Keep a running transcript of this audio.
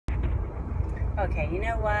Okay, you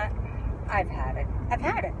know what? I've had it.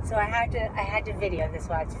 So I had to video this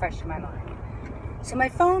while it's fresh in my mind. So my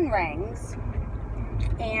phone rings,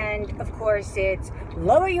 and of course it's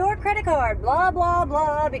lower your credit card, blah, blah,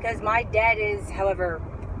 blah, because my debt is, however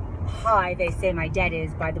high they say my debt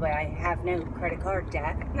is. By the way, I have no credit card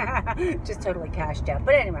debt, just totally cash debt.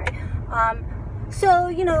 But anyway, so,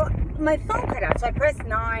 you know, my phone cut out, so I pressed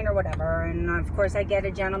 9 or whatever, and of course I get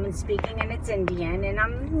a gentleman speaking, and it's Indian, and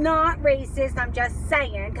I'm not racist, I'm just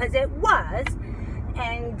saying, because it was,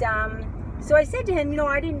 and so I said to him, you know,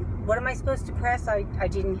 what am I supposed to press? I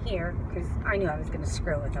didn't hear, because I knew I was going to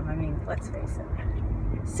screw with him. I mean, let's face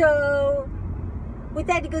it. So with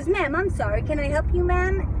that, he goes, ma'am, I'm sorry, can I help you,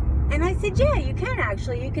 ma'am? And I said, yeah, you can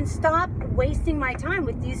actually. You can stop wasting my time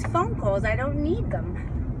with these phone calls. I don't need them.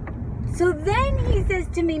 So then he says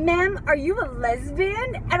to me, ma'am, are you a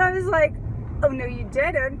lesbian? And I was like, oh, no, you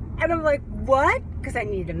didn't. And I'm like, what? Because I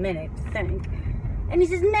needed a minute to think. And he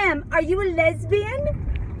says, ma'am, are you a lesbian?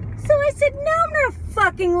 So I said, no, I'm not a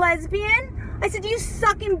fucking lesbian. I said, do you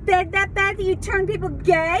suck in bed that bad that you turn people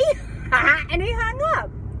gay? And he hung up.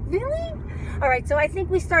 Really? All right, so I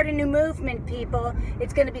think we start a new movement, people.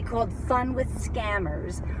 It's going to be called Fun with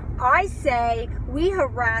Scammers. I say we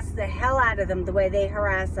harass the hell out of them the way they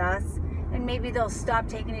harass us, and maybe they'll stop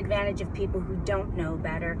taking advantage of people who don't know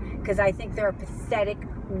better, because I think they're a pathetic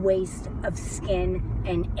waste of skin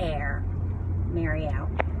and air. Mary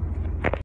out.